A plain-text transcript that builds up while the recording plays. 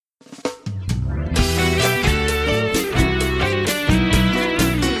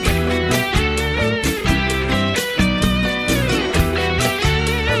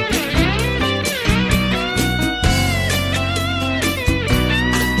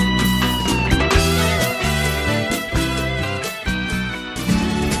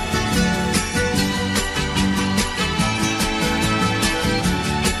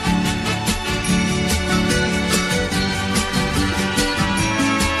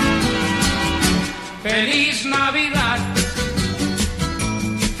Feliz Navidad,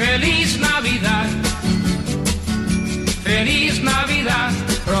 Feliz Navidad, Feliz Navidad,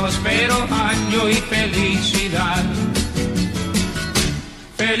 próspero año y felicidad.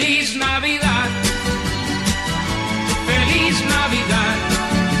 Feliz Navidad, Feliz Navidad,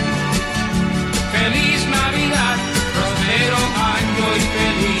 Feliz Navidad, próspero año y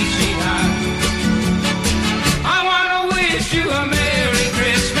felicidad. I wanna wish you a Merry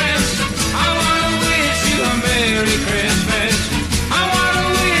Christmas. I wanna wish you a Merry Christmas. I wanna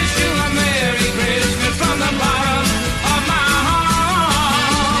wish you a Merry Christmas from the bottom of my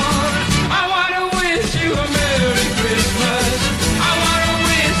heart. I wanna wish you a Merry Christmas. I wanna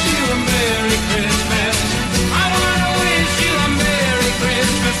wish you a Merry Christmas. I wanna wish you a Merry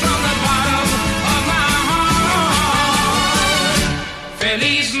Christmas from the bottom of my heart.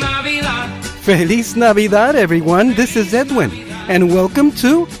 Feliz Navidad. Feliz Navidad, everyone. This is Edwin, and welcome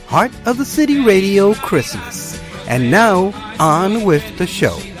to Heart of the City Radio Christmas. And now, on with the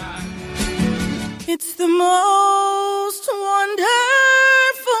show. It's the most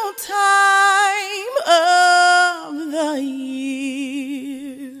wonderful time of the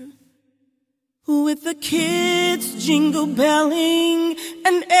year, with the kids jingle belling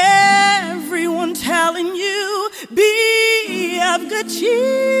and everyone telling you, be of good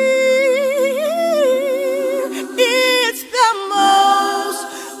cheer. It's the most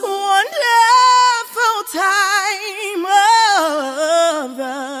wonderful time of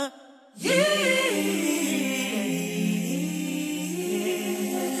the year.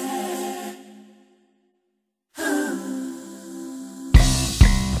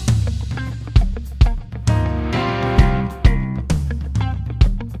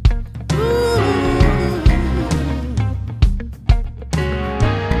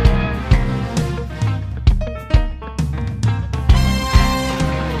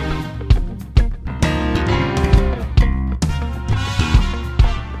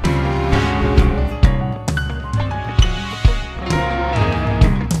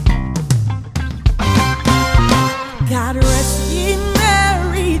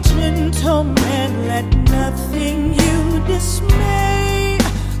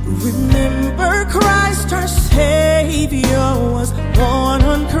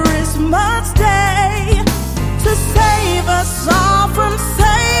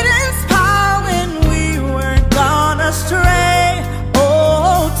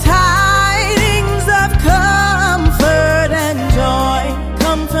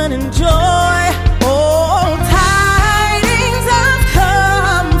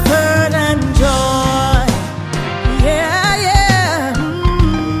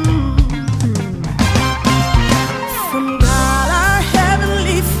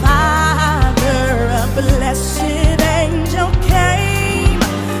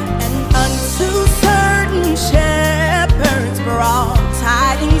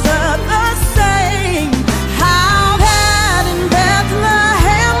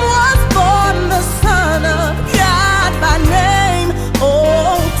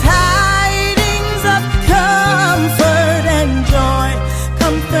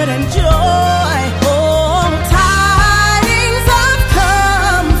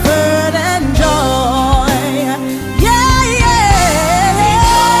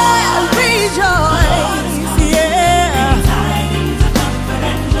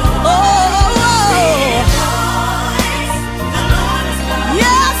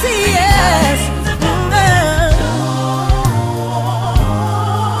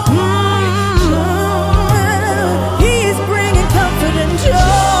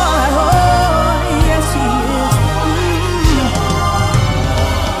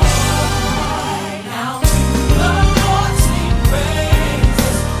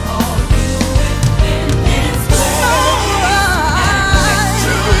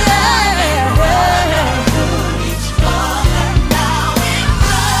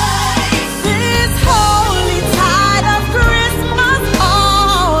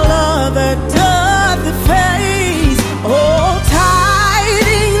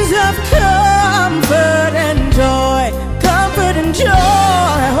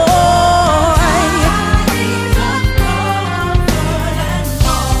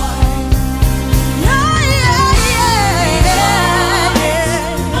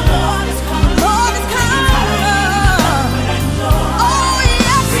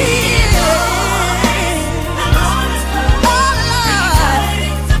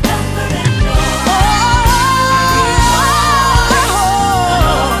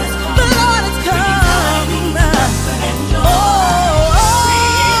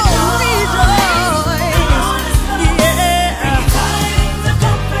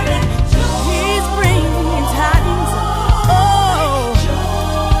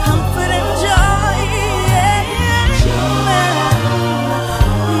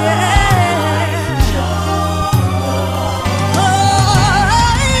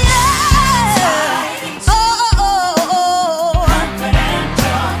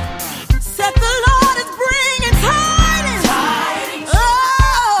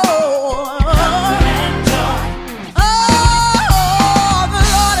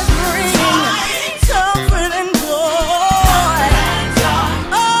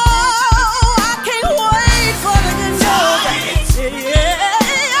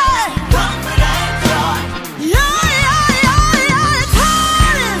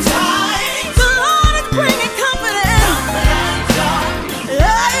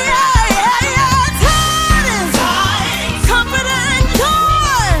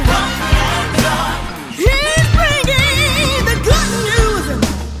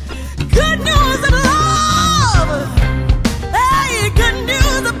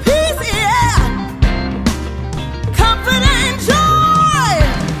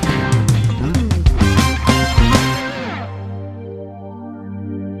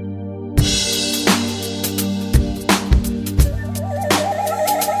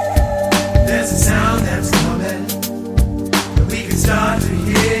 There's a sound that's coming that we can start to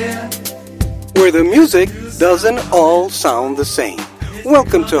hear. Where the music doesn't all sound the same.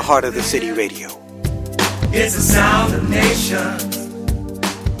 Welcome to Heart of the City Radio. It's the sound of nations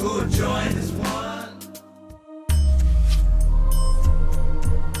who have joined as one.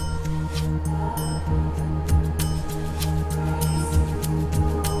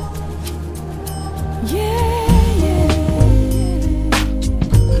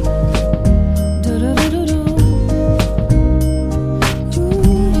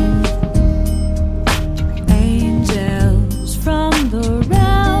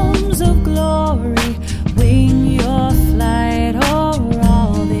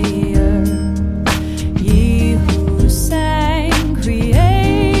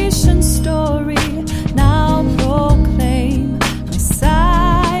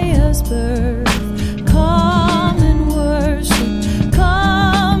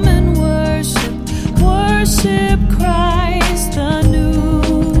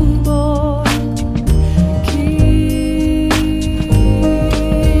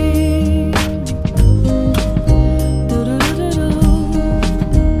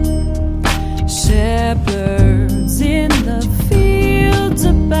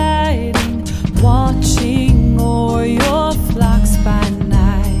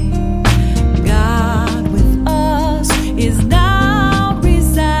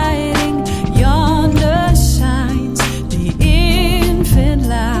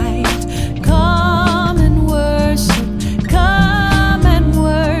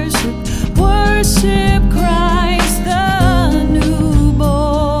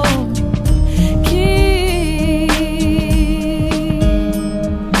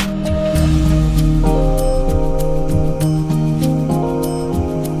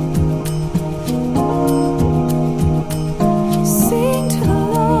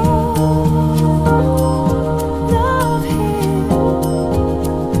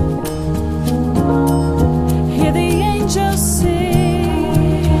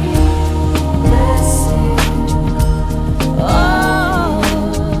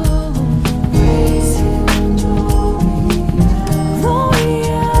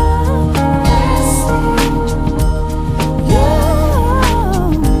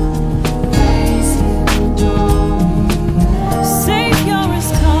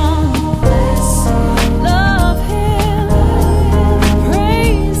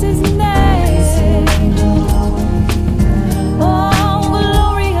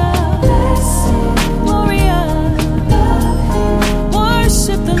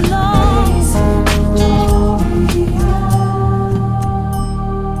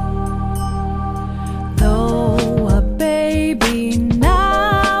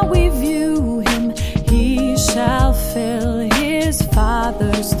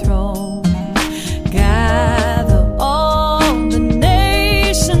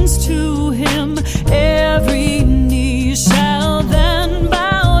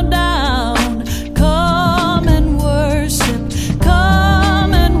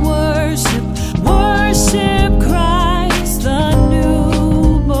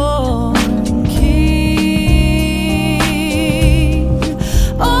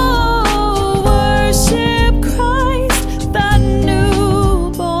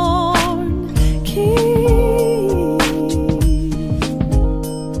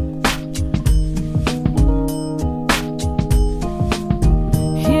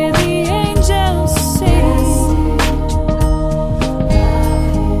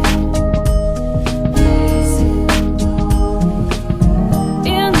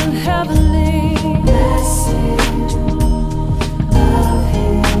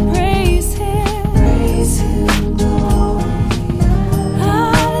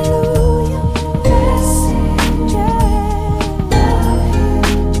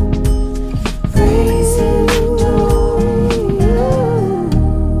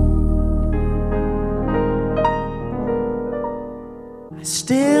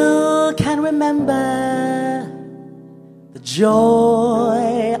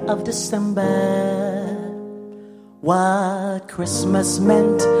 joy of December, what Christmas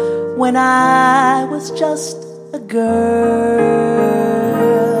meant when I was just a girl.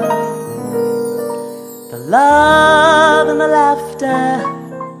 The love and the laughter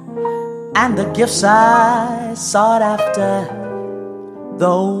and the gifts I sought after,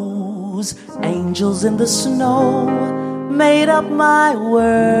 those angels in the snow made up my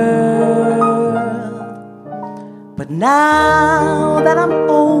world. But now that I'm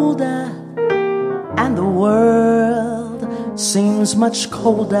older and the world seems much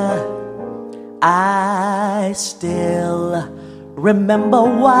colder, I still remember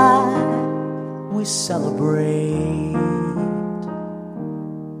why we celebrate.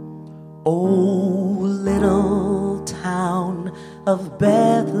 Oh, little town of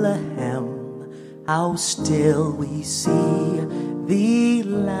Bethlehem, how still we see thee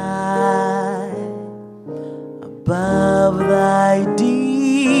lie above thy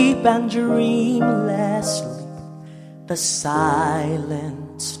deep and dreamless sleep. The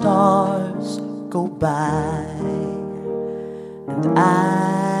silent stars go by, and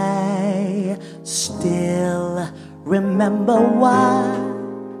I still remember why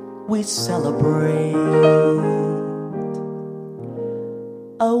we celebrate.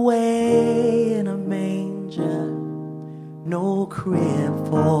 Away in a manger, no crib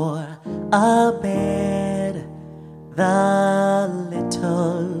for a bed, the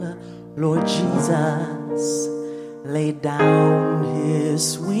little Lord Jesus laid down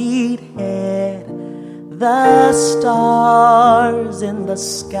his sweet head. The stars in the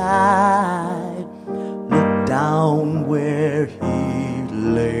sky looked down where he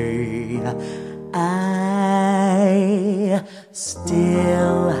lay. I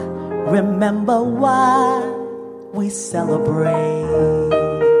still remember why we celebrate.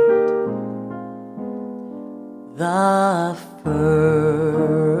 The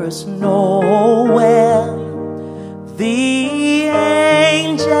first Noel, the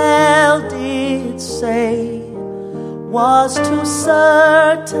angel did say, was to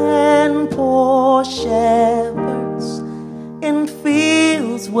certain poor shepherds in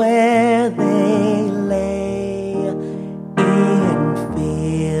fields where they lay, in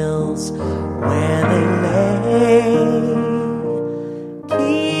fields where they lay,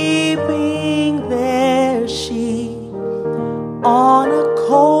 keeping their sheep on a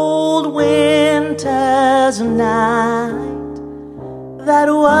cold winter's night that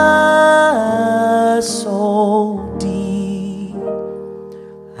was so deep.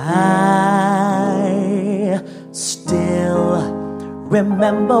 I still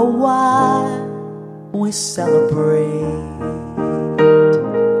remember why we celebrate.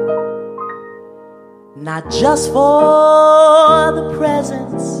 Not just for the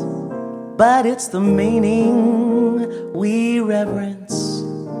presents, but it's the meaning we reverence.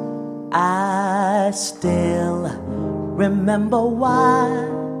 I still remember why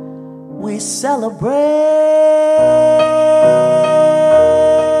we celebrate.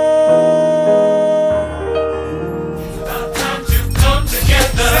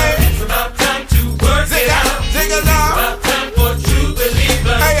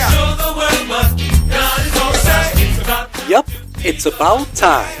 Yup, it's about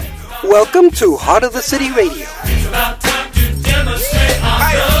time. Welcome to Heart of the City Radio. It's about time to demonstrate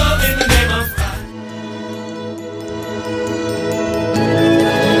our love in the name of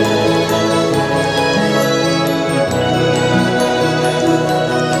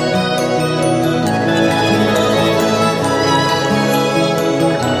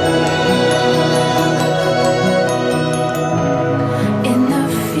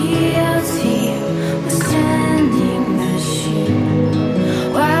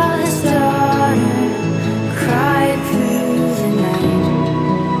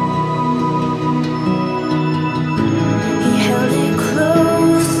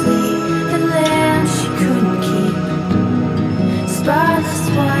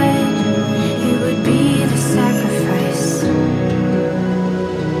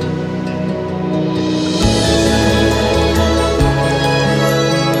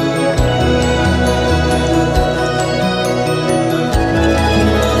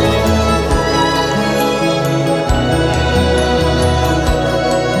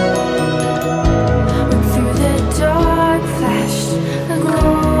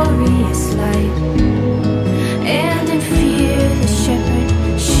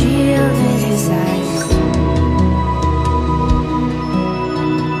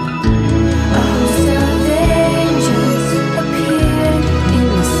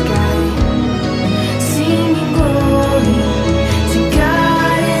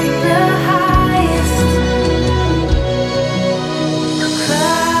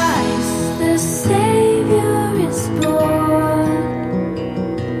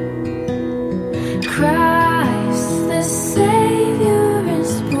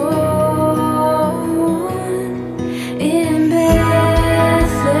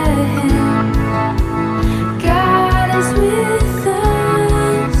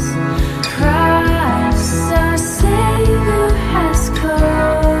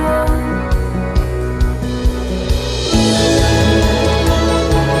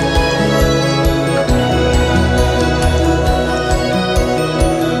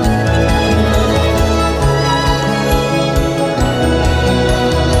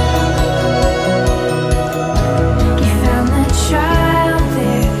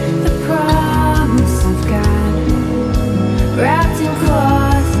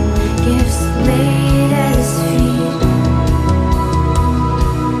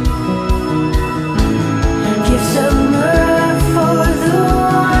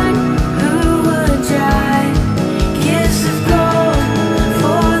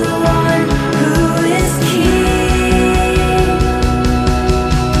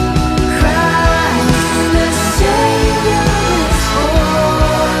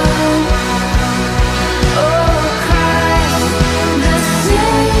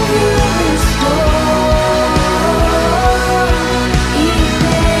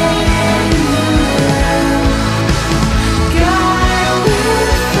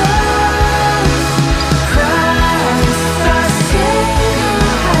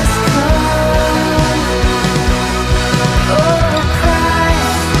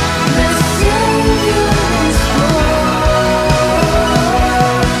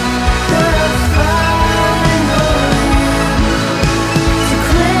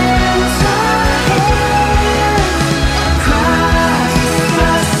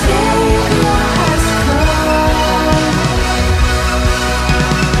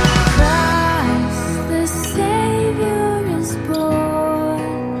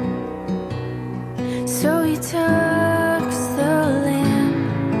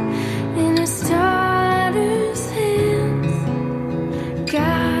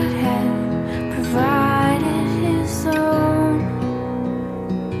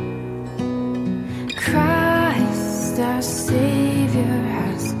Christ, our Savior,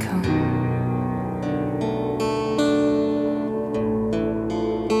 has come.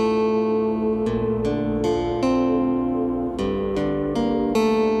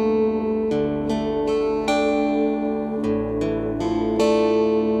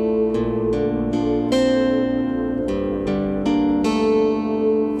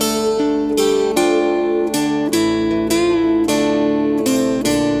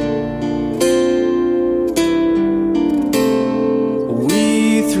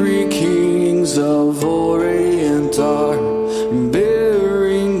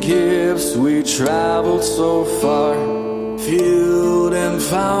 Traveled so far, field and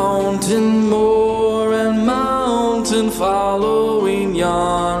fountain, moor and mountain, following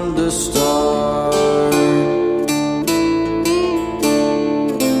yonder star.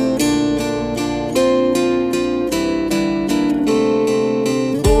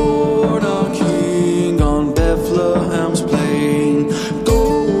 Born a king on Bethlehem's plain,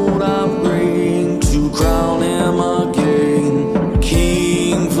 gold I bring to crown him again,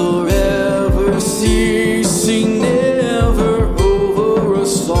 king forever, ceasing never over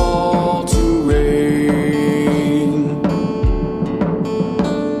us all to reign.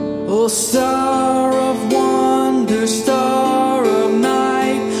 Oh, star of wonder, star of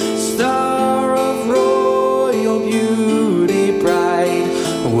night, star of royal beauty bright,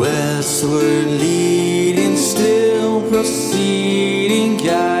 westward leading, still proceeding,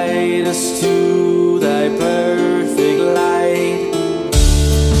 guide us to thy perfect light.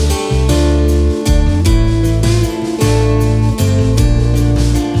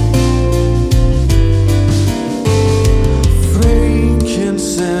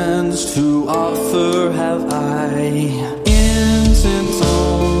 To offer have I, incense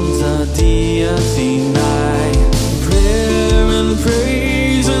tones the deity nigh, prayer and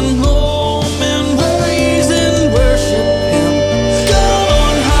praise and home and praise and worship him, God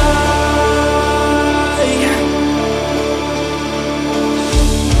on high.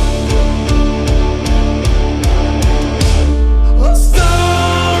 A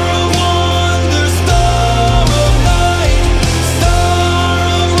star of wonder, star of night, star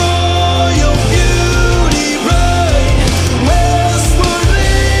of royal beauty bright, westward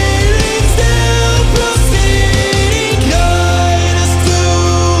leading, still proceeding, guide us to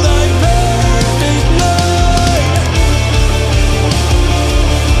thy perfect light.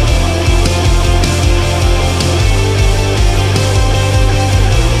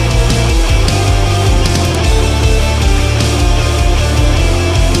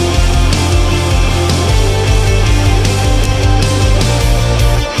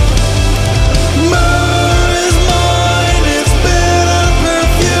 Myrrh is mine, its bitter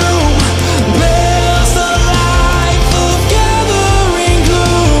perfume bears the life of gathering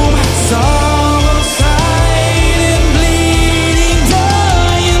gloom. Sorrow, sight, and bleeding,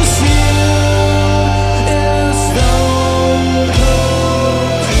 dying still is stone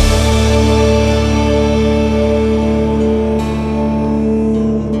cold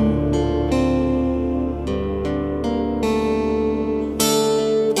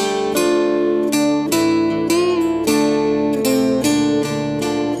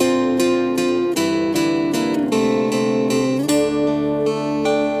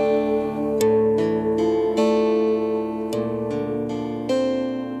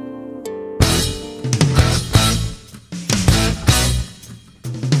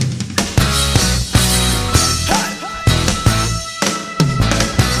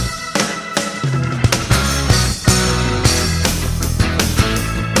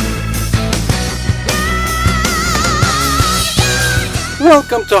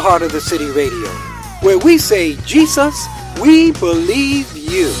Welcome to Heart of the City Radio, where we say, Jesus, we believe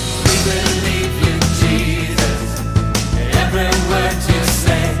you. We believe you, Jesus. Every word you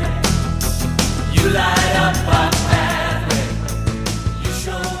say, you light up our pathway. You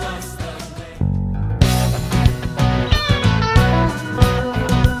show us the way.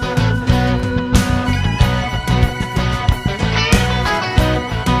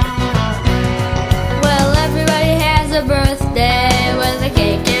 Well, everybody has a birthday with a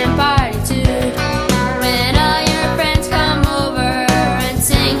cake and party too. When all your friends come over and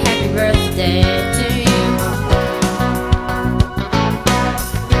sing happy birthday to you.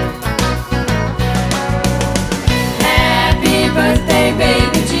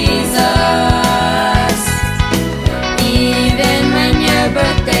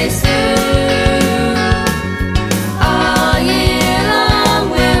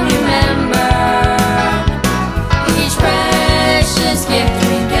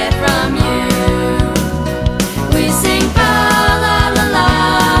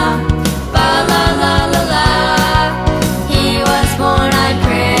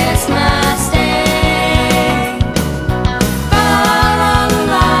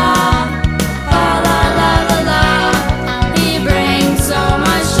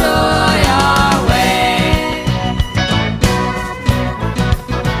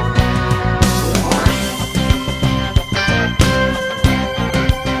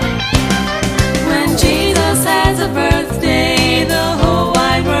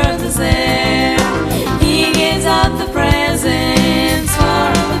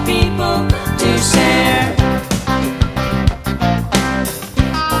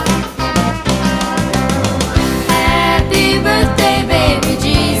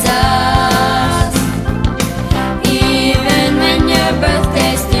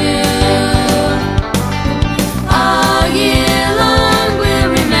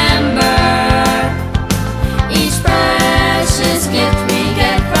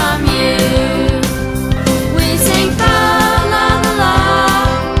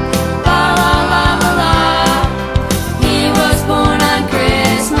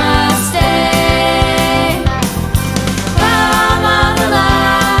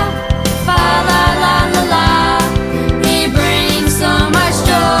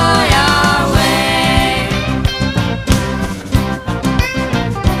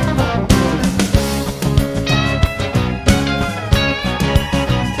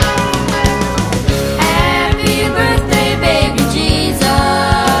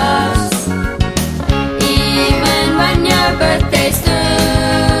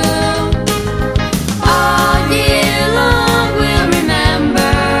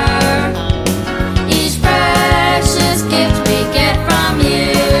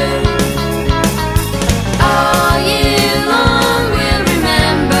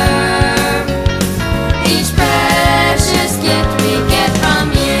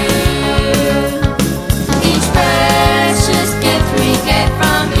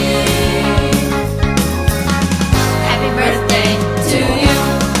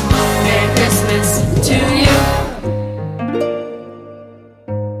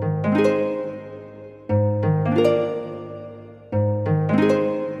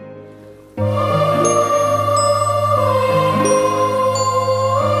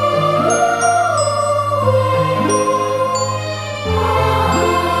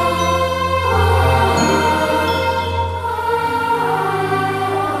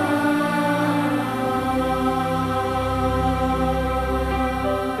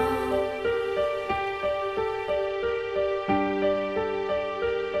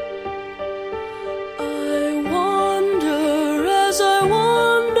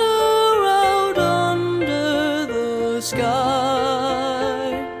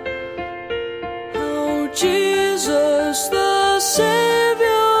 sky. How Jesus the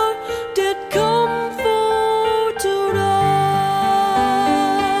Savior did come for to die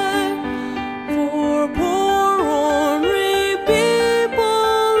for poor ornery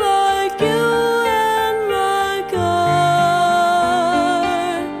people like you and like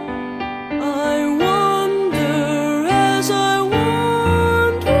I wonder as I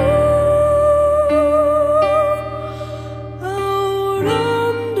wander out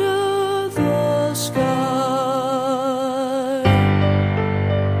under the sky.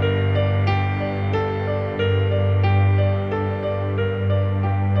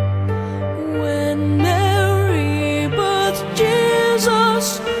 When Mary birthed Jesus,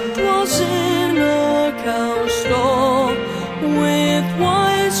 'twas in a cow stall with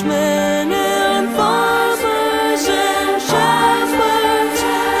wise men and farmers and shepherds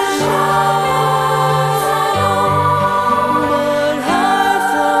and all. But high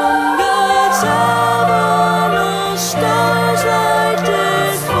from God's heaven a star's light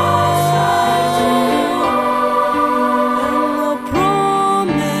did fall, and the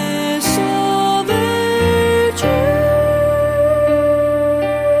promise of ages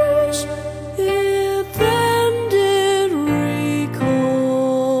it then did recall.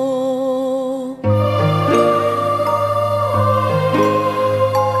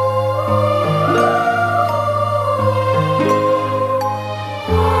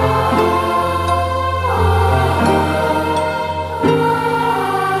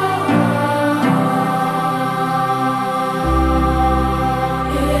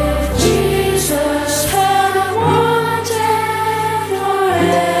 If Jesus had wanted for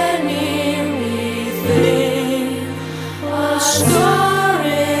anything, a star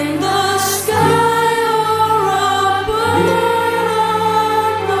in the sky or a bird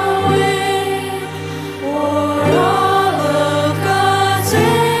on the wing, or all of God's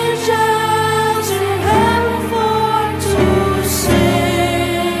angels in heaven for to sing,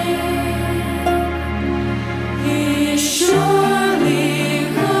 He surely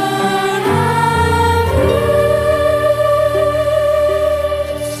could have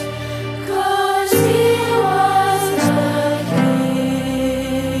used, 'cause He was the King.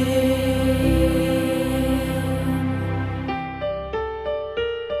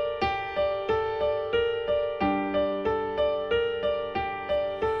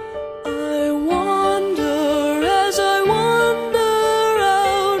 I wonder as I wander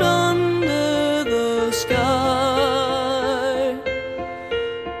out under the sky,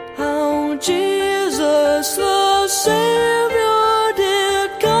 how Jesus the Savior did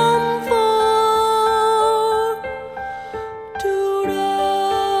come for to die.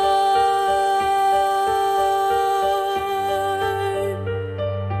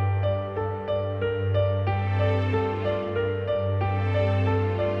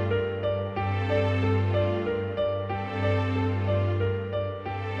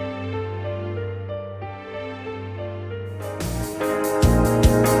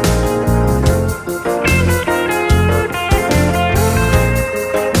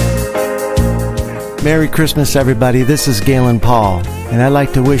 Merry Christmas, everybody. This is Galen Paul, and I'd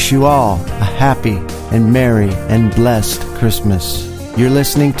like to wish you all a happy and merry and blessed Christmas. You're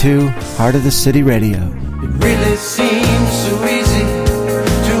listening to Heart of the City Radio. It really seems so easy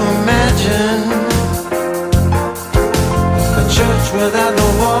to imagine a church without the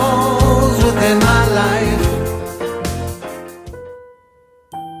walls within my life.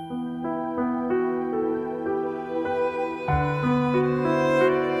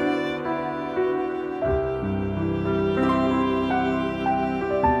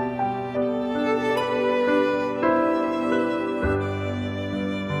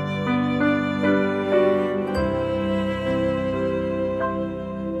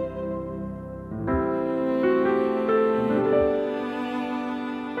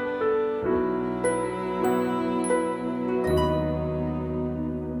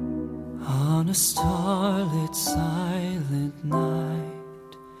 On a starlit, silent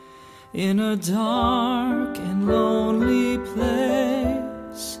night, in a dark and lonely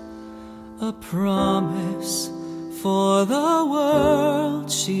place, a promise for the world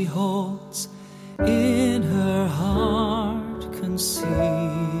she holds in her heart concealed.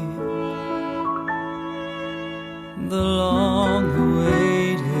 The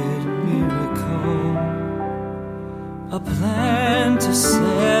long-awaited miracle, a plan to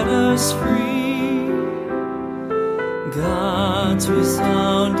set us free, God's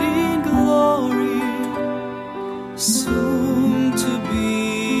resounding glory, soon to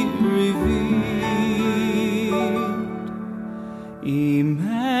be revealed.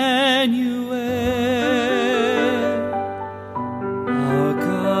 Emmanuel,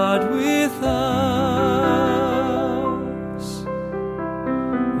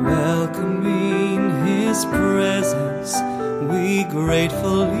 we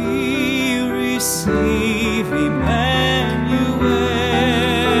gratefully receive Emmanuel,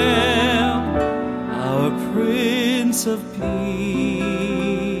 our Prince of Peace.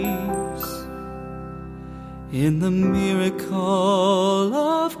 In the miracle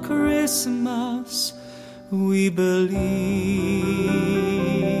of Christmas, we believe.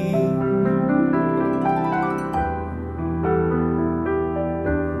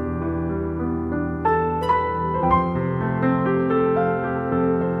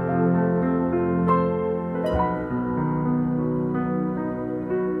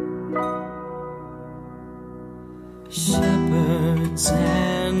 Shepherds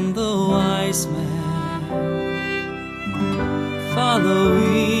and the wise men,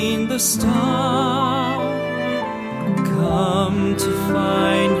 following the star, come to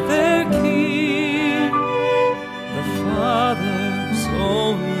find their King, the Father's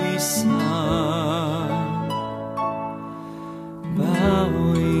only Son.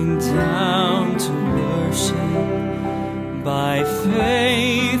 Bowing down to worship, by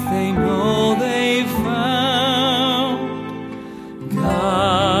faith they know they've found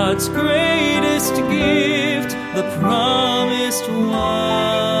God's greatest gift, the promised one,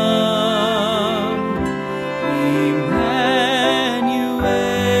 Emmanuel,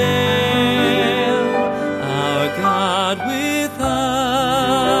 our God with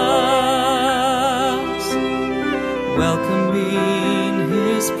us. Welcoming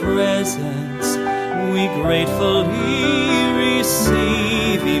His presence, we gratefully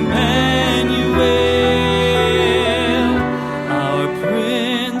receive Emmanuel, our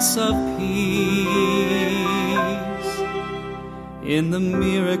Prince of Peace. In the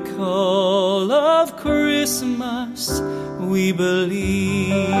miracle of Christmas, we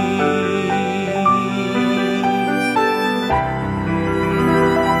believe.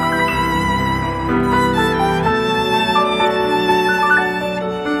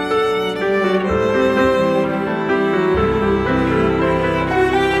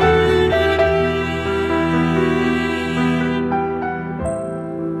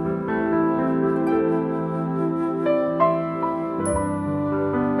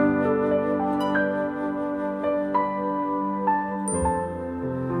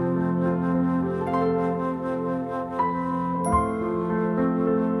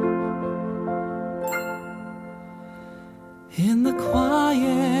 In the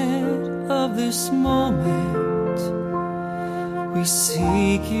quiet of this moment, we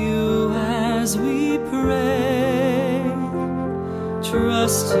seek you as we pray,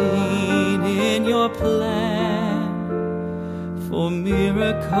 trusting in your plan for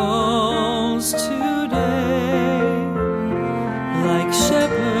miracles today. Like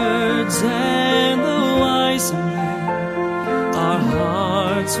shepherds and the wise men, our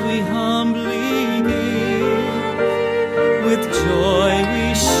hearts we humbly give. With joy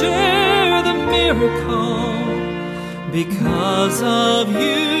we share the miracle, because of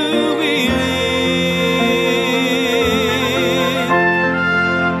you we live.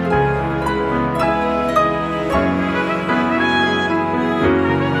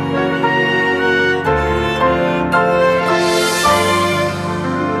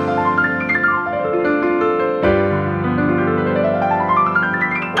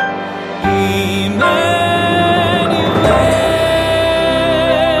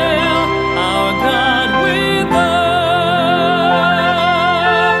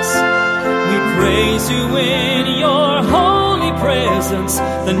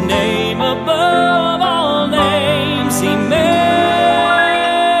 The name above all names, Emmanuel,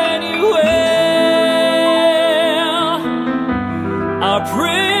 our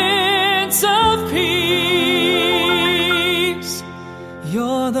Prince of Peace.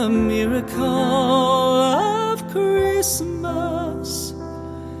 You're the miracle of Christmas,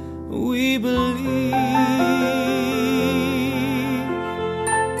 we believe.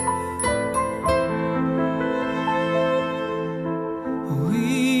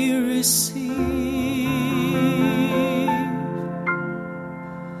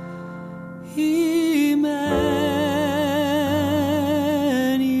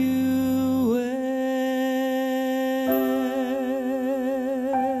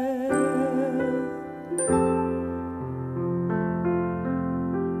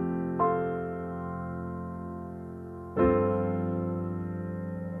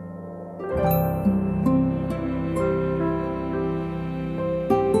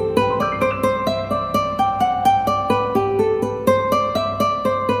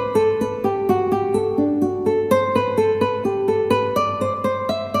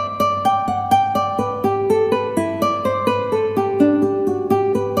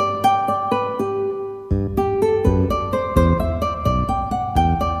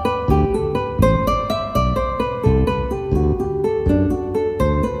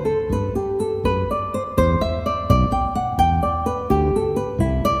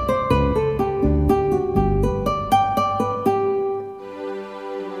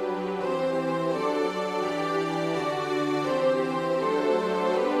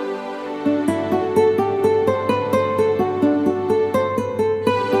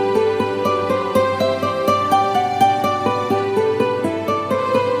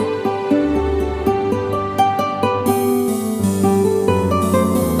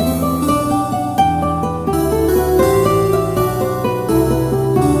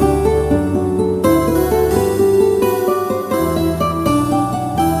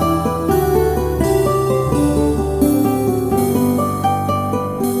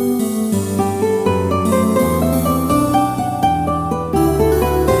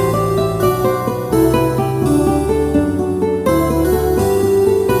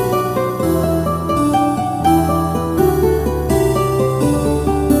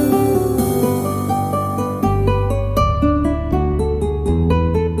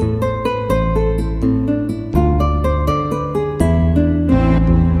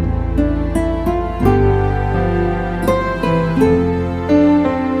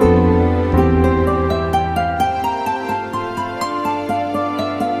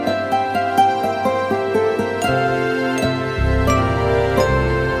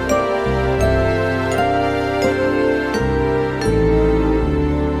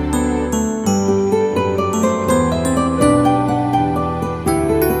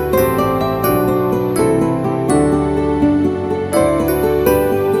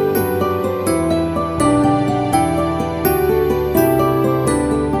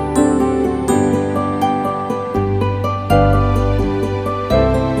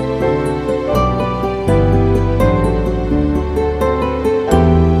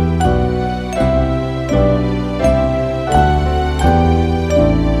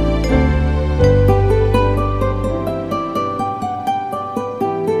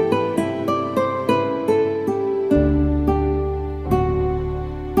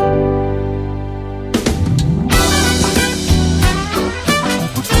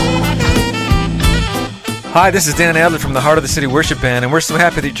 Hi, this is Dan Adler from the Heart of the City Worship Band, and we're so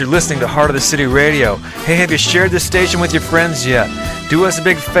happy that you're listening to Heart of the City Radio. Hey, have you shared this station with your friends yet? Do us a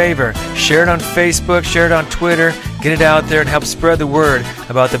big favor. Share it on Facebook, share it on Twitter, get it out there and help spread the word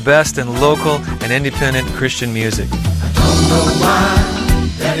about the best in local and independent Christian music. I don't know why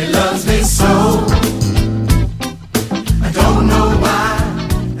Daddy loves me so. I don't know why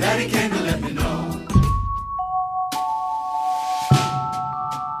Daddy came to let me know.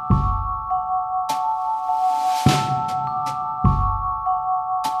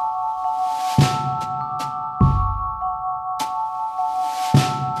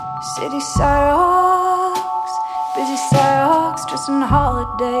 City sidewalks, busy sidewalks, dressed in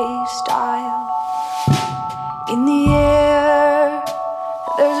holiday style. In the air,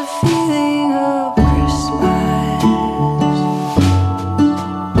 there's a feeling of Christmas.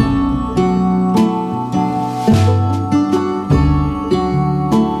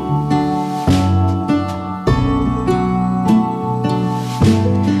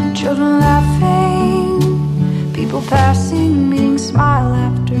 Children laughing, people passing, meeting smile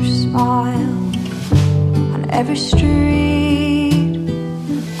after smile. On every street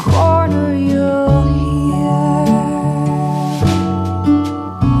corner you'll hear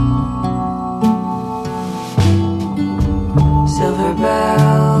silver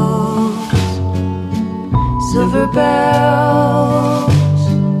bells, silver bells,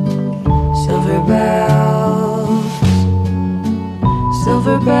 silver bells,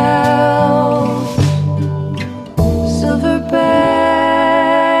 silver bells, silver bells.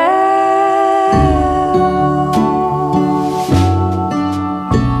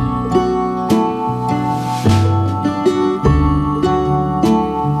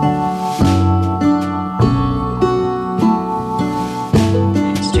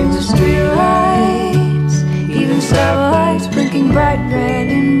 Strings of streetlights, even satellites blinking bright red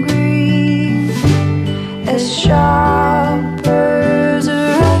and green, as shoppers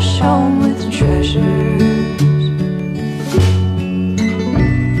rush home with treasures.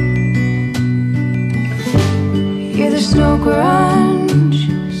 Hear the snow grunge,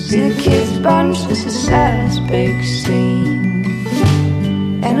 see the kids bunch, this is Santa's big scene.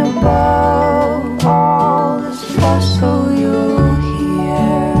 And above all this bustle you'll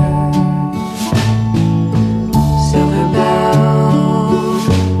hear silver bells,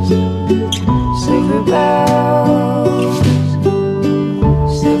 silver bells,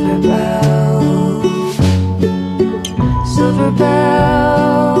 silver bells, silver bells,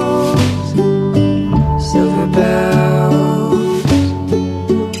 silver bells,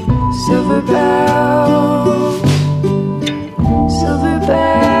 silver bells, silver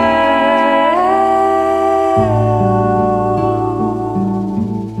bells.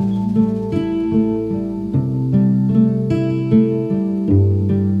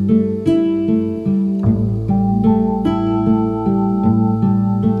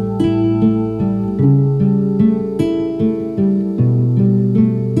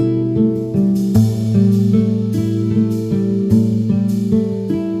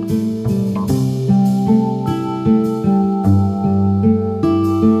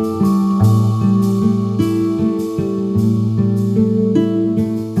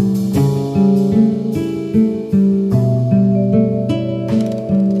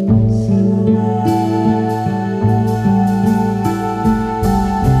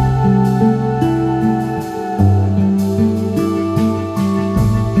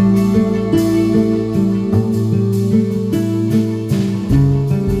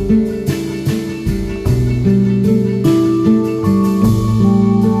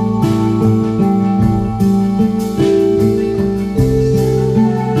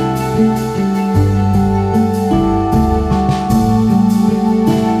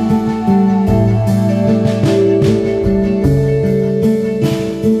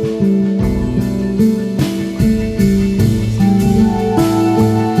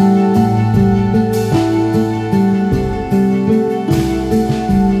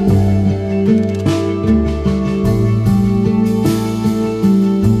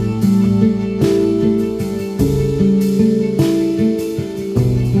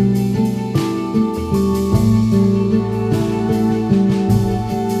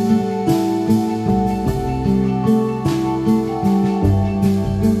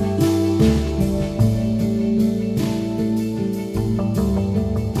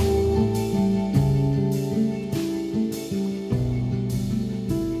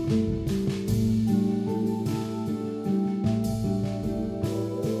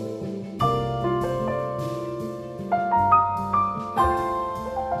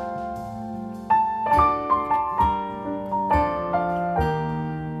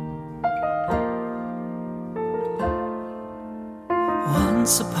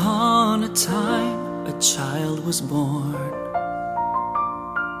 upon a time a child was born.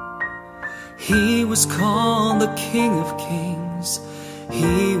 He was called the King of Kings.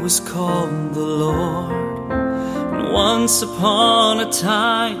 He was called the Lord. And once upon a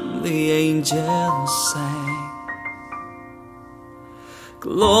time the angels sang,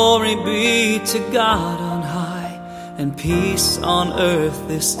 glory be to God on high, and peace on earth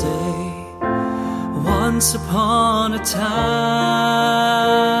this day. Once upon a time,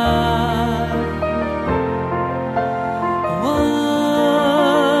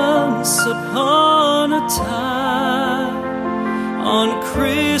 once upon a time, on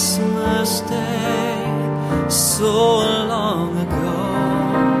Christmas Day, so long ago,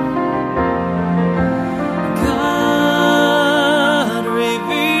 God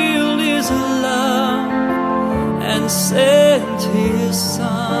revealed His love and sent His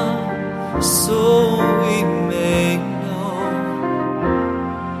Son, so we may know.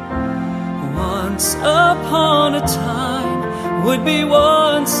 Once upon a time would be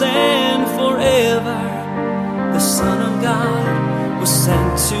once and forever. The Son of God was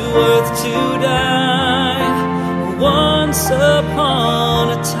sent to earth to die. Once upon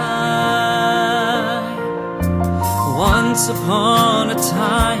a time, once upon a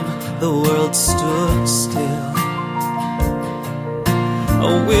time, the world stood still,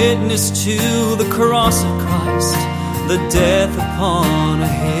 a witness to the cross of Christ, the death upon a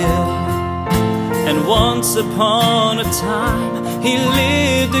hill. And once upon a time He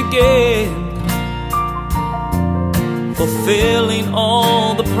lived again, fulfilling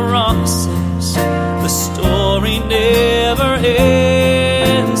all the promises. The story never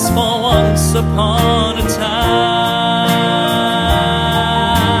ends, for once upon a time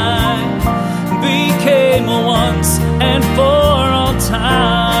became a once and for all time.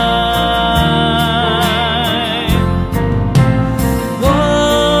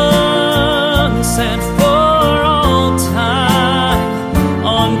 Once and for all time,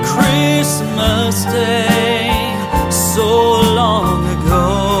 on Christmas Day, so long ago,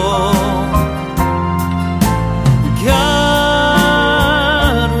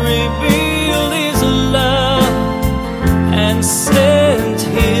 God revealed His love and sent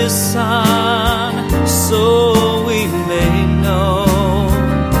His Son, so we may know.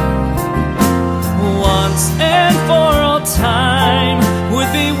 Once and for all time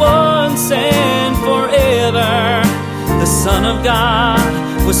would be once and forever. The Son of God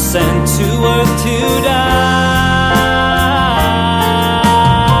was sent to earth to die.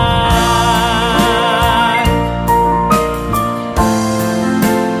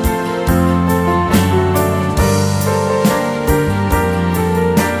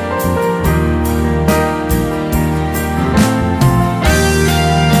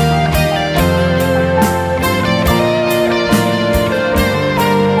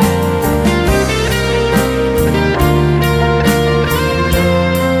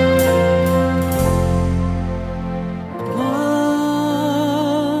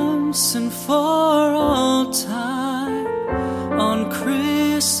 Once and for all time, on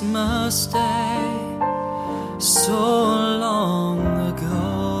Christmas Day, so long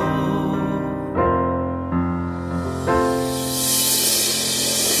ago.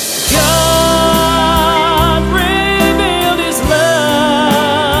 God revealed His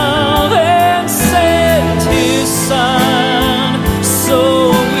love and sent His Son, so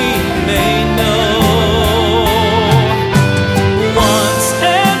we may know. Once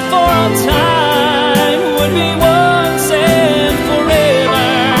and for all time would be once and forever.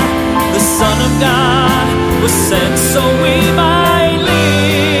 The Son of God was sent so we might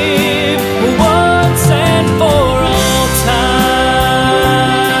live. Once and for all time.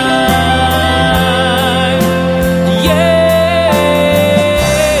 Yeah.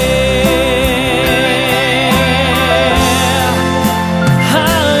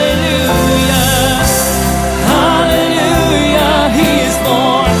 Hallelujah. Hallelujah. He is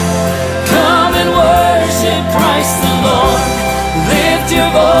born. Come and worship Christ the Lord. Lift your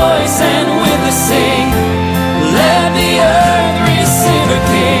voice and with us sing. Let the earth receive a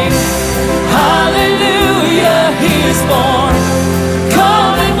King. Hallelujah, He is born.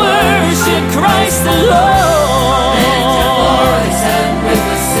 Come and worship Christ the Lord. Lift your voice and with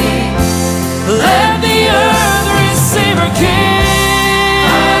us sing. Let the earth receive her King.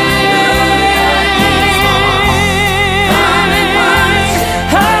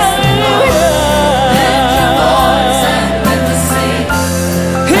 Hallelujah. Lift your voice and with us sing.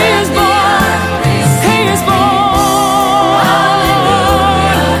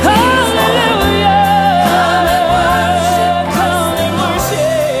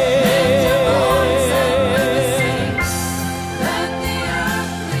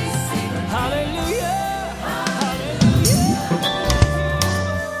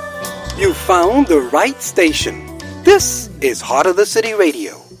 found the right station. This is Heart of the City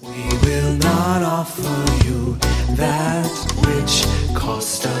Radio. We will not offer you that which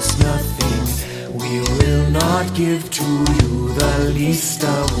cost us nothing. We will not give to you the least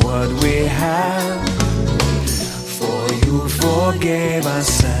of what we have. For you forgave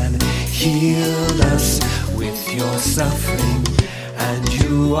us and healed us with your suffering, and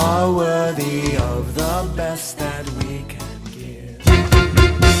you are worthy of the best that we can give.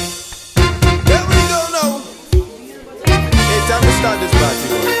 There we go now. Hey, time to start this party.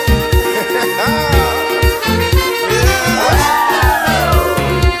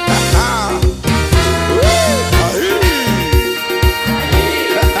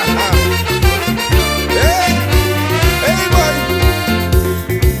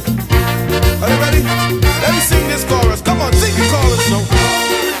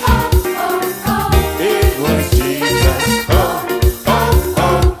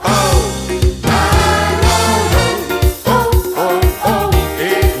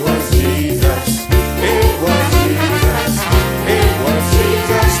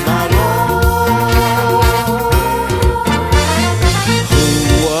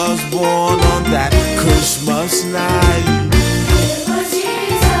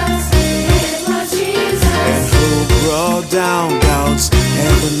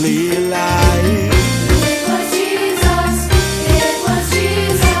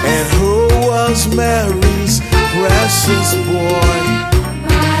 Mary's precious boy,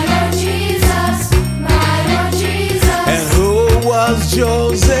 my Lord Jesus, and who was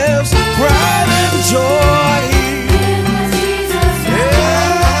Joseph's pride and joy. It was Jesus,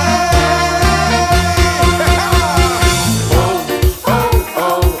 oh, oh,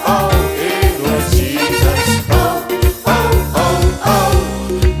 oh, oh, it was Jesus, oh, oh, oh, oh,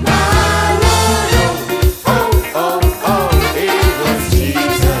 my Lord, oh, oh, oh, it was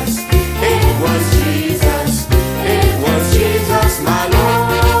Jesus. It was Jesus, my Lord.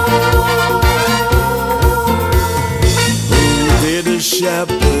 Who did the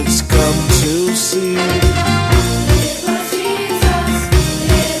shepherds come to see? It was Jesus,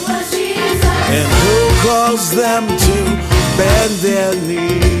 and who caused them to bend their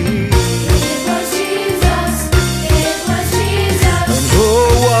knee? It was Jesus, and who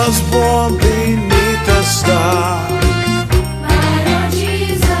was born beneath the star?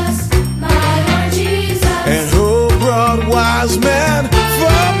 And who brought wise men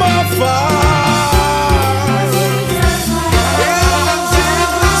from afar?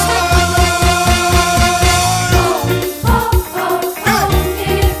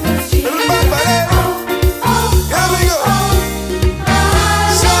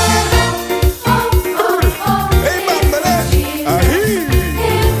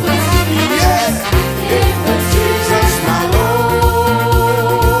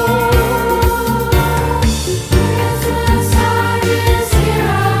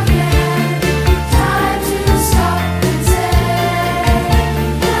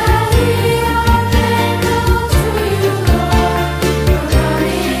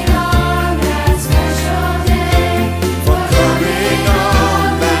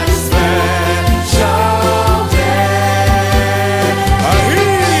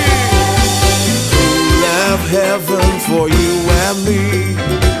 For you and me,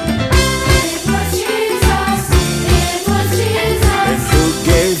 it was Jesus, and who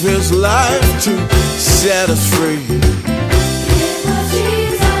gave his life to set us free. It was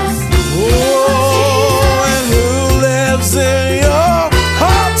Jesus, oh, and who lives in your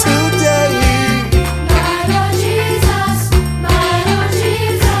heart today? My Lord Jesus,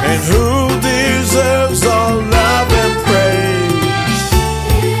 and who deserves all love and praise?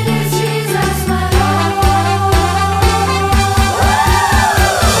 It is Jesus, my Lord.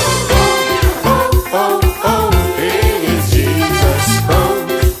 Oh, it is Jesus. Oh,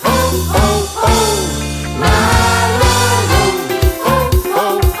 oh, oh, oh, my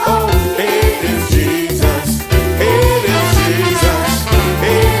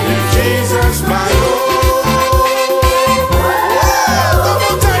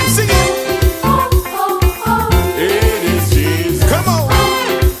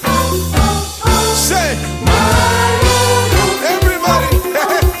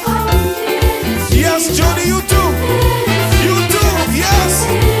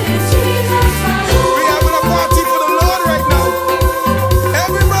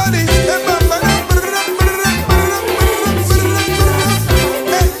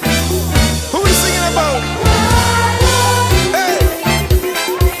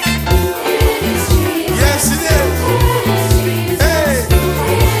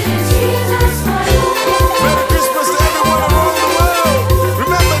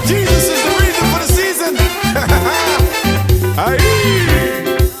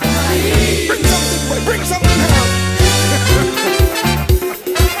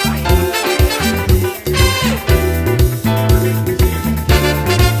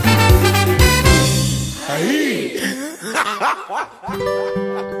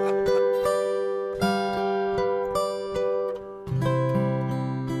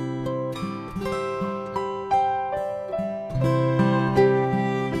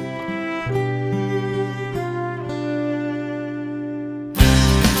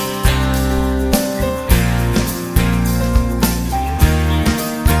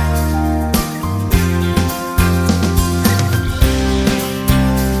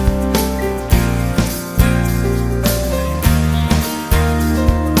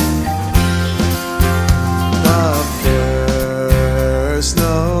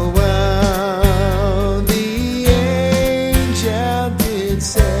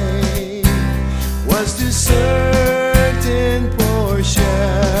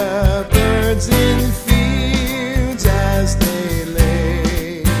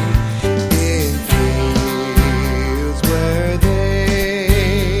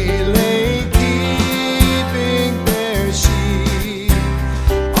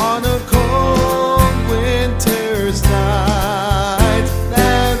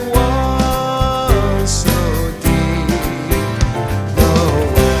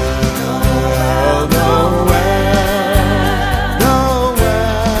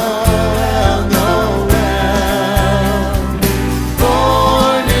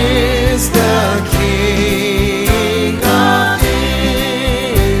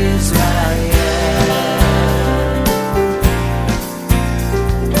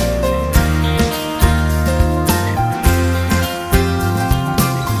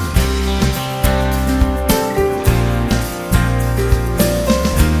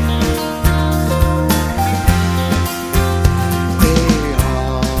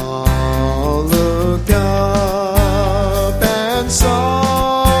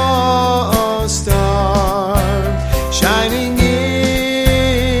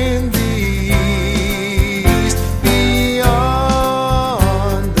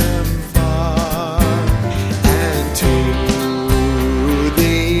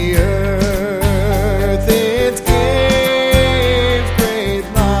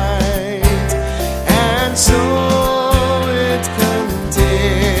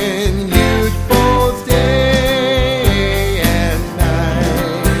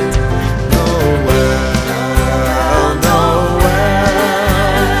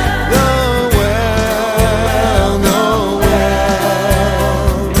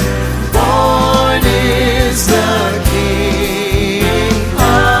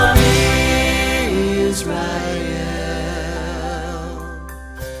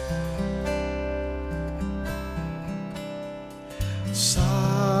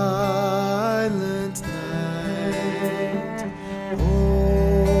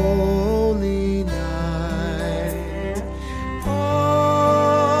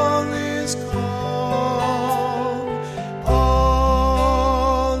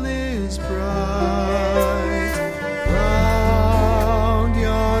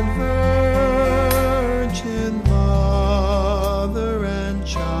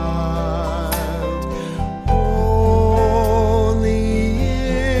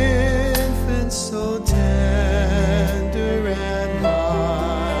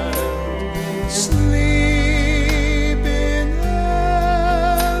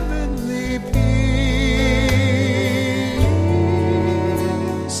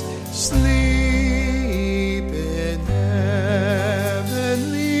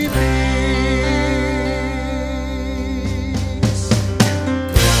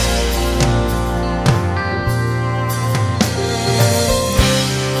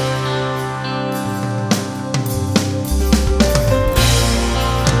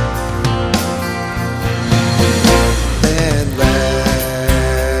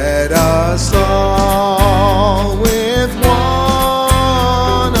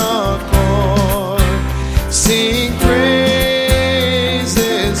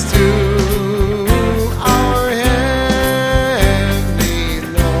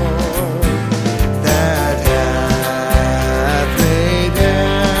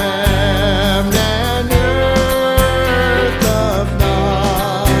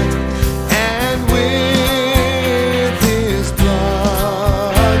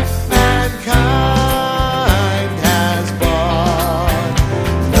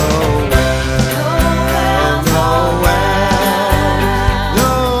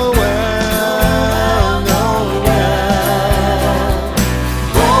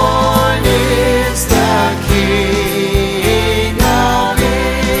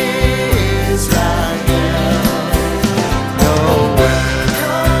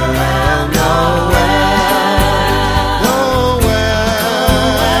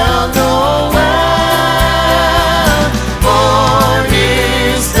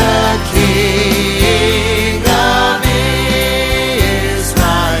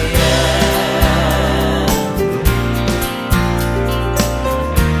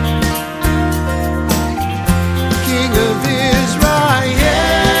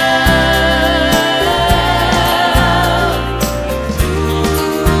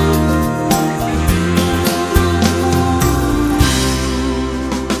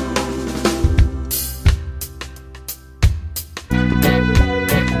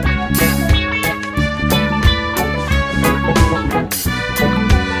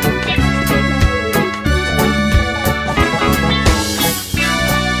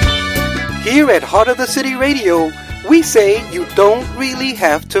Here at Heart of the City Radio, we say you don't really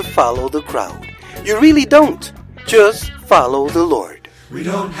have to follow the crowd. You really don't. Just follow the Lord. We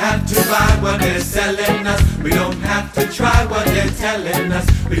don't have to buy what they're selling us. We don't have to try what they're telling us.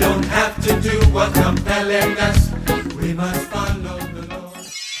 We don't have to do what's compelling us. We must follow the Lord.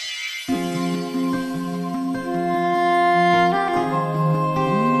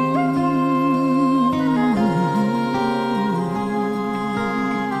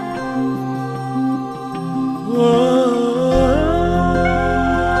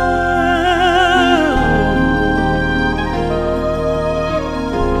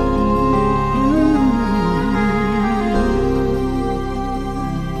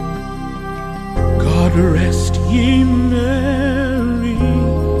 God rest ye merry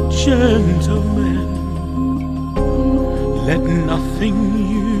gentlemen, let nothing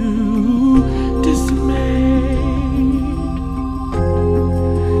you dismay.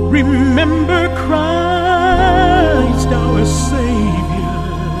 Remember Christ our Savior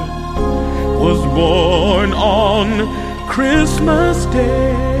was born on Christmas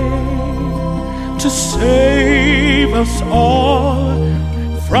Day to save us all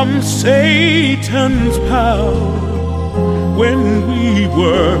from Satan's power when we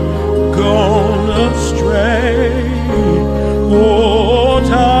were gone astray. Oh,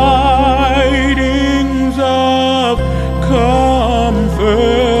 tidings of comfort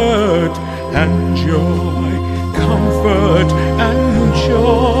and joy, comfort and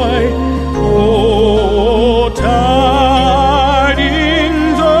joy. Oh, tidings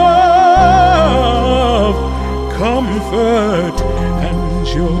of comfort and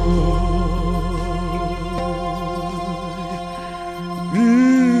joy.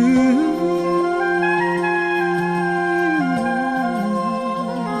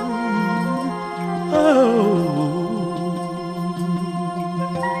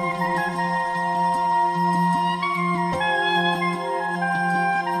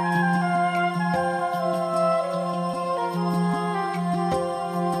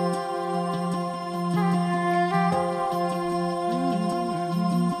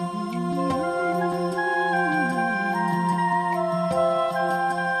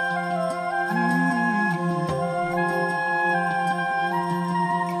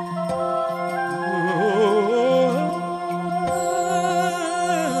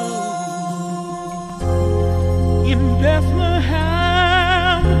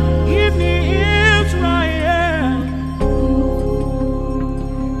 Bethlehem in Israel,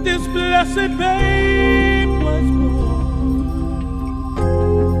 this blessed babe was born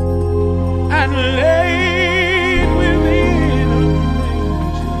and laid within a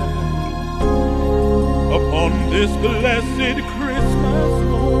manger upon this blessed Christmas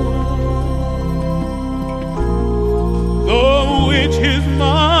morn, the which his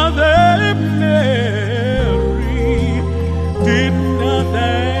mother did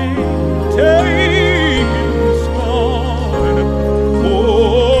nothing take in scorn.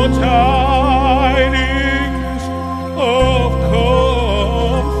 Oh, tidings of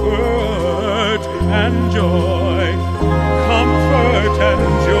comfort and joy, comfort and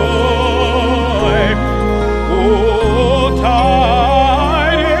joy. Oh, tidings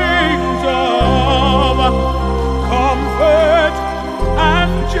of comfort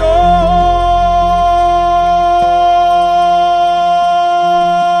and joy.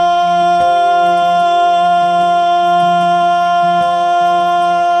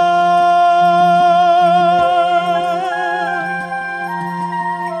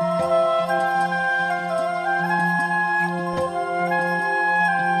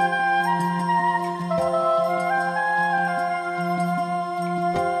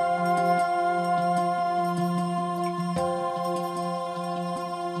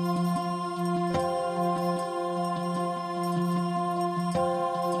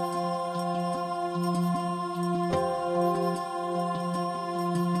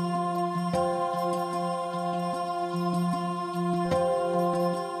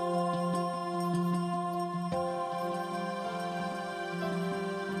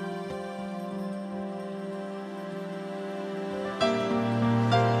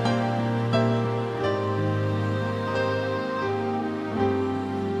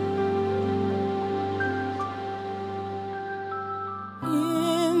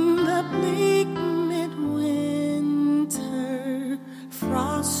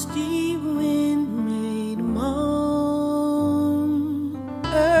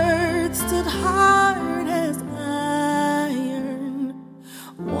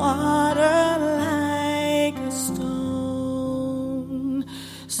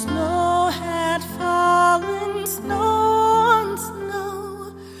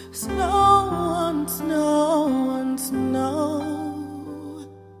 Snow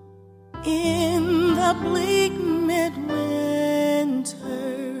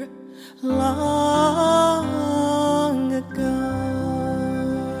long ago.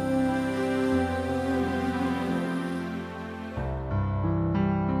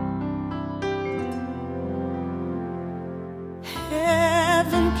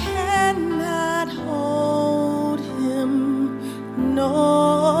 Heaven cannot hold him,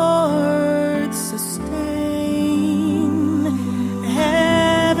 nor earth sustain.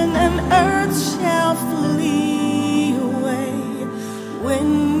 Heaven and earth shall flee away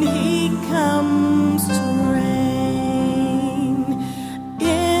when he comes to reign.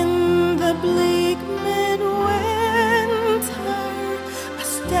 In the bleak midwinter, a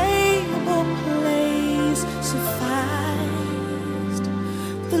stable place sufficed.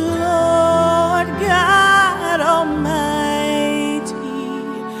 The Lord God Almighty,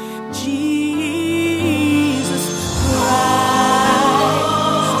 Jesus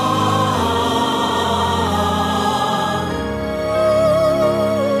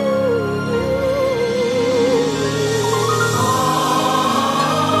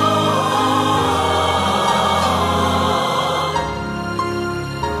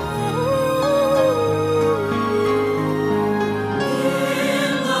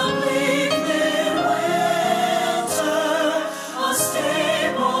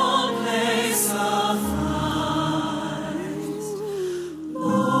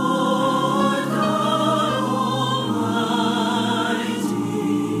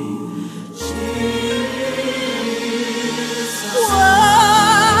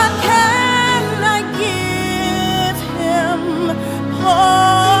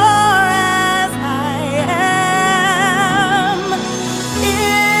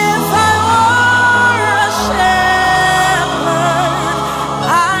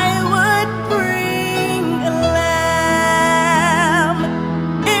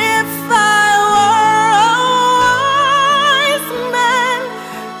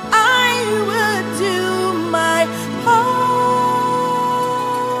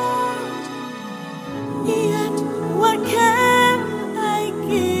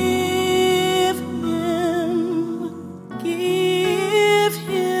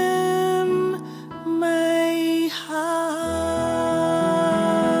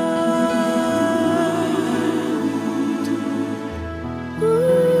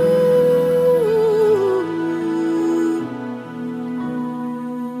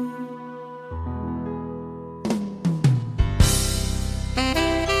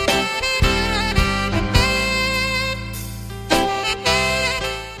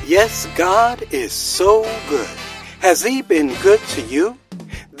Yes, God is so good. Has He been good to you?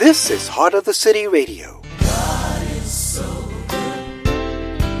 This is Heart of the City Radio. God is so good.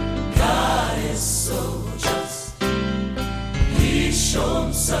 God is so just. He's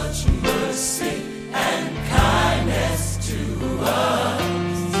shown such mercy and kindness to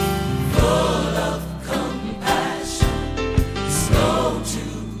us. Full of compassion, slow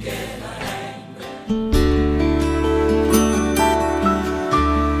to get angry.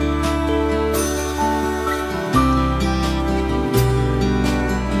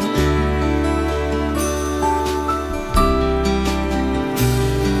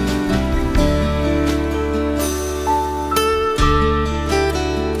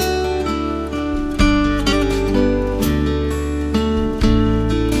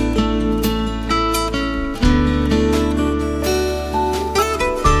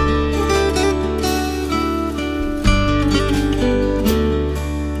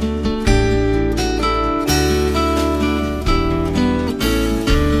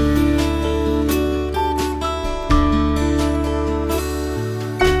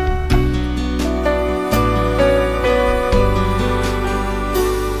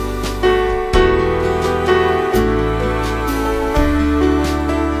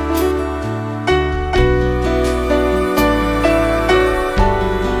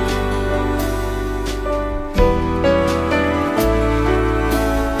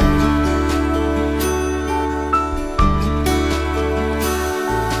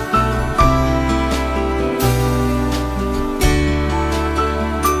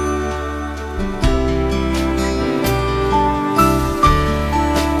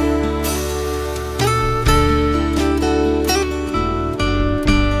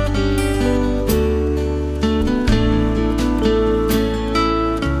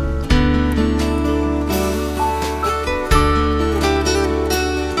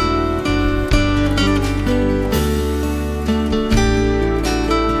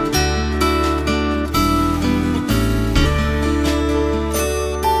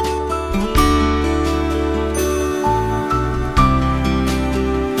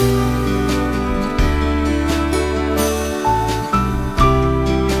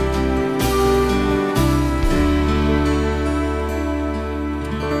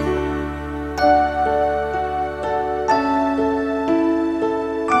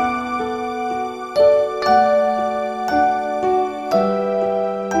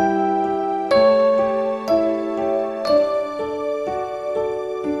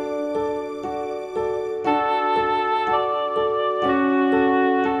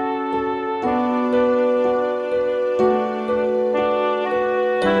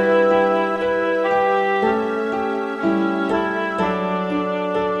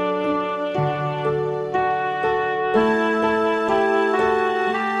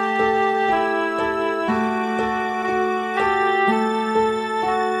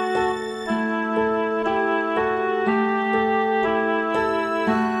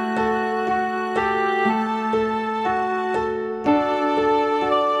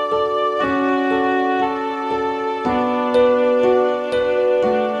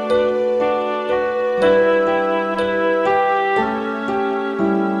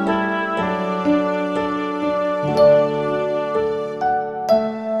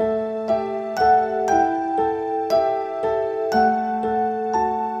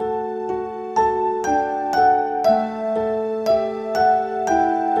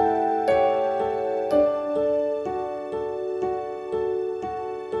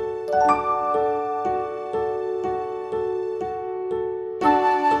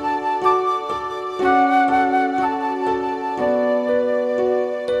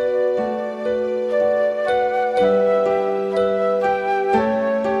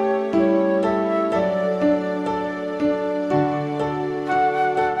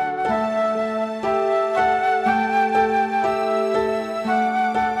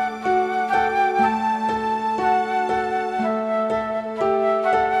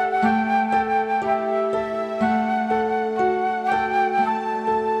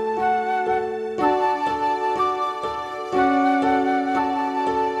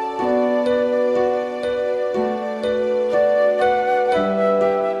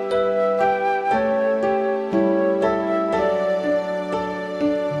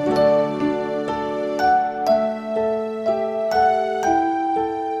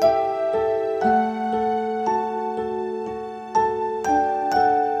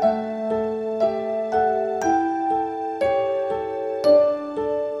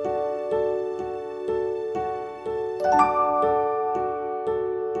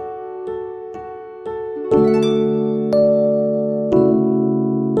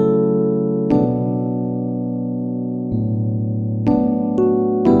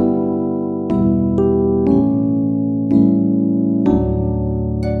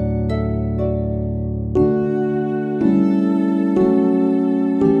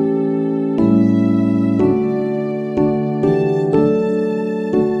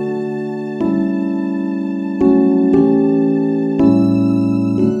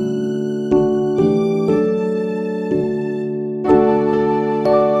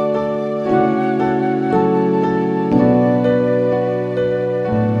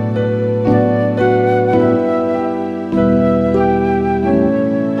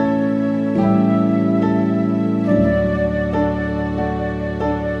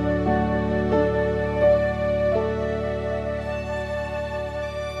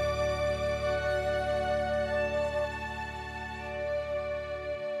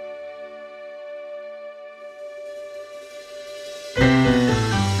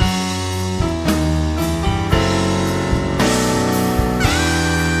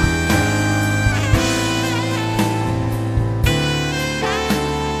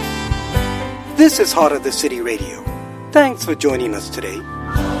 This is Heart of the City Radio. Thanks for joining us today.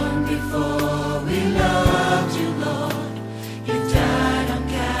 Long before we loved you, Lord, you died on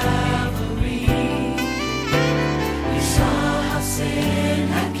Calvary. You saw how sin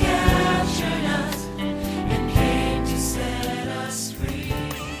had captured us and came to set us free.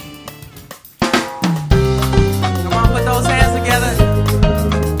 Come on, put those hands together.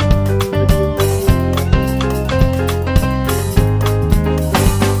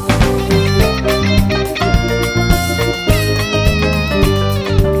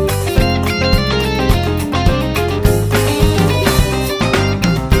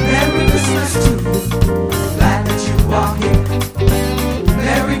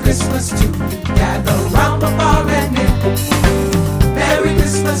 Christmas to gather round the bar and near. Merry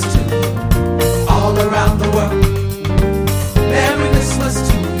Christmas to all around the world. Merry Christmas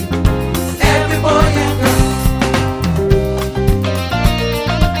to every boy and girl.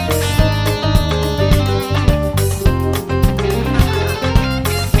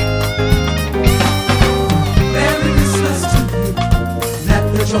 Merry Christmas to you. Let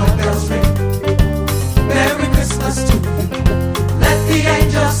the joy bells ring. Merry Christmas to you. Let the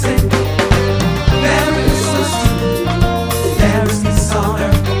angels sing. Merry Christmas to you. There is peace on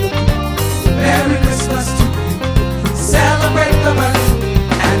earth. Merry Christmas to you. Celebrate the birth,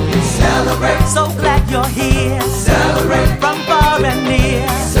 and we celebrate. So glad you're here. Celebrate from far and near.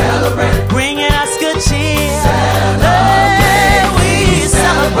 Celebrate, bringing us good cheer. Celebrate. Hey, we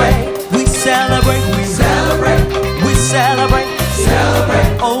celebrate. We celebrate. We celebrate. We celebrate.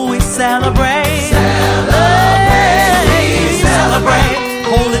 Celebrate. Oh, we celebrate. Celebrate. We Celebrate.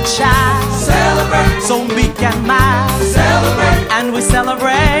 Holy child. Celebrate. So meek and mild. Celebrate. And we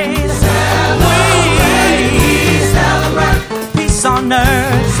celebrate. Celebrate. We celebrate. Peace on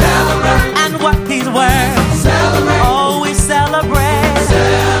earth.